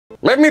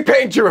Let me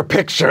paint you a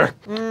picture.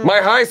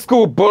 My high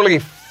school bully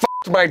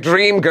f***ed my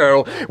dream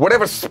girl.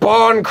 Whatever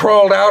spawn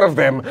crawled out of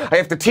them, I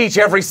have to teach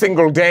every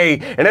single day,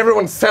 and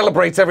everyone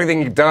celebrates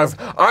everything he does.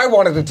 I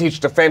wanted to teach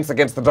defense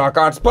against the dark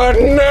arts, but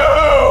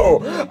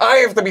no! I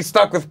have to be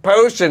stuck with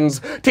potions,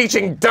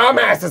 teaching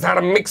dumbasses how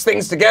to mix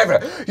things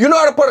together. You know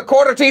how to put a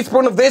quarter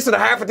teaspoon of this and a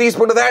half a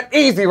teaspoon of that?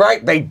 Easy,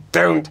 right? They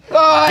don't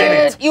get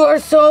it. You are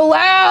so loud!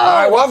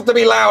 I love to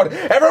be loud.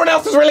 Everyone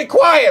else is really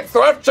quiet,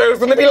 so I've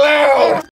chosen to be loud.